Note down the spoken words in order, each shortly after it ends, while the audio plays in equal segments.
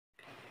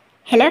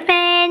Hello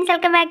friends,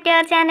 welcome back to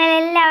our channel.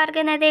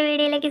 എല്ലാവർക്കും ഇന്നത്തെ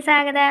വീഡിയോയിലേക്ക്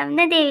സ്വാഗതം.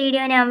 ഇന്നത്തെ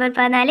വീഡിയോ നവംബർ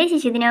 14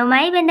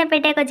 ശിശുദിനവുമായി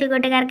ബന്ധപ്പെട്ട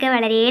കൊച്ചുകൂട്ടുകാർക്ക്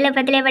വളരെ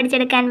എളുപ്പത്തിൽ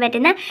പഠിച്ചെടുക്കാൻ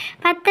പറ്റുന്ന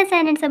 10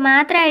 സെന്റൻസ്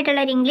മാത്രമായിട്ടുള്ള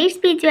ഒരു ഇംഗ്ലീഷ്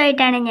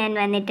സ്പീച്ചുമായിട്ടാണ് ഞാൻ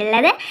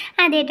വന്നിട്ടുള്ളത്.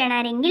 ആദ്യമായിട്ടാണ്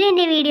ആരെങ്കിലും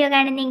എൻ്റെ വീഡിയോ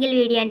കാണുന്നതെങ്കിൽ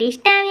വീഡിയോ കണ്ട്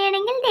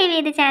ഇഷ്ടമാവുകയാണെങ്കിൽ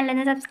ദയവേത് ചാനൽ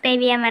ഒന്ന്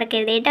സബ്സ്ക്രൈബ് ചെയ്യാൻ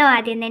മറക്കരുത് കേട്ടോ.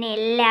 ആദ്യം തന്നെ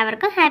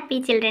എല്ലാവർക്കും ഹാപ്പി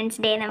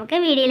ചിൽഡ്രൻസ് ഡേ. നമുക്ക്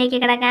വീഡിയോയിലേക്ക്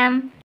കിടക്കാം.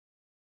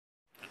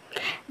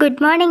 Good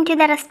morning to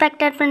the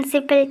respected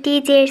principal,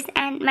 teachers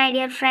and my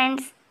dear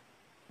friends.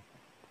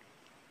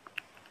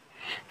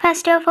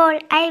 First of all,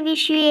 I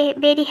wish you a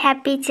very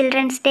happy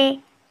Children's Day.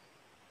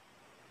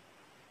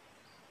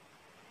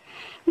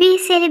 We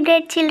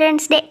celebrate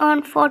Children's Day on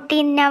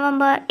 14th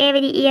November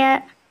every year.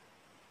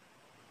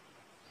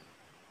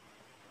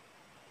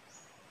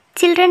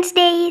 Children's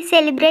Day is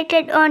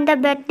celebrated on the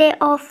birthday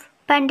of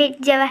Pandit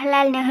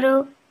Jawaharlal Nehru.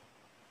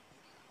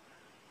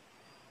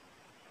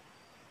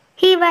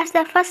 He was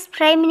the first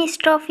Prime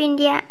Minister of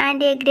India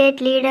and a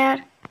great leader.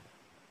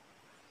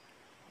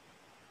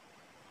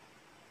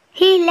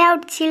 He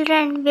loved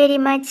children very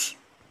much.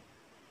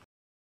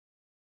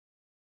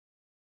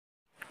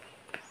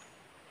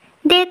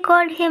 They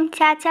called him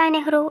Chacha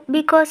Nehru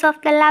because of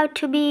the love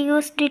to be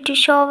used to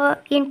show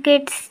in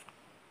kids.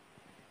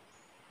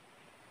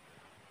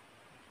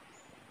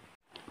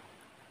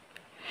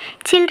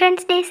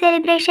 Children's Day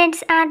celebrations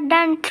are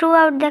done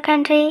throughout the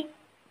country.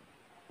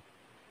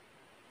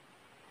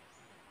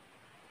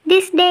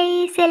 This day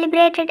is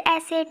celebrated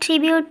as a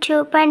tribute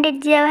to Pandit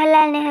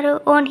Jawaharlal Nehru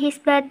on his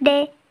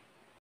birthday.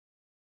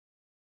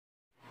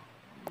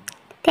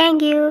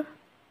 Thank you.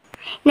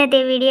 ഇന്നത്തെ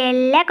video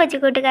എല്ലാ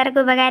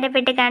കൊച്ചുകൂട്ടുകാർക്കും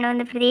ഉപകാരപ്പെട്ട്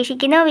കാണുമെന്ന്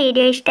പ്രതീക്ഷിക്കുന്നു.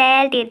 Video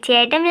ഇഷ്ടമായാൽ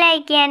തീർച്ചയായിട്ടും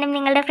like ചെയ്യാനും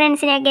നിങ്ങളുടെ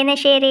ഫ്രണ്ട്സിനൊക്കെ ഒന്ന്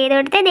ഷെയർ ചെയ്ത്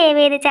കൊടുത്ത്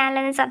ദയവേത് ചാനൽ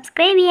ഒന്ന്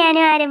സബ്സ്ക്രൈബ്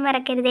ചെയ്യാനും ആരും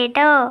മറക്കരുത്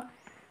കേട്ടോ.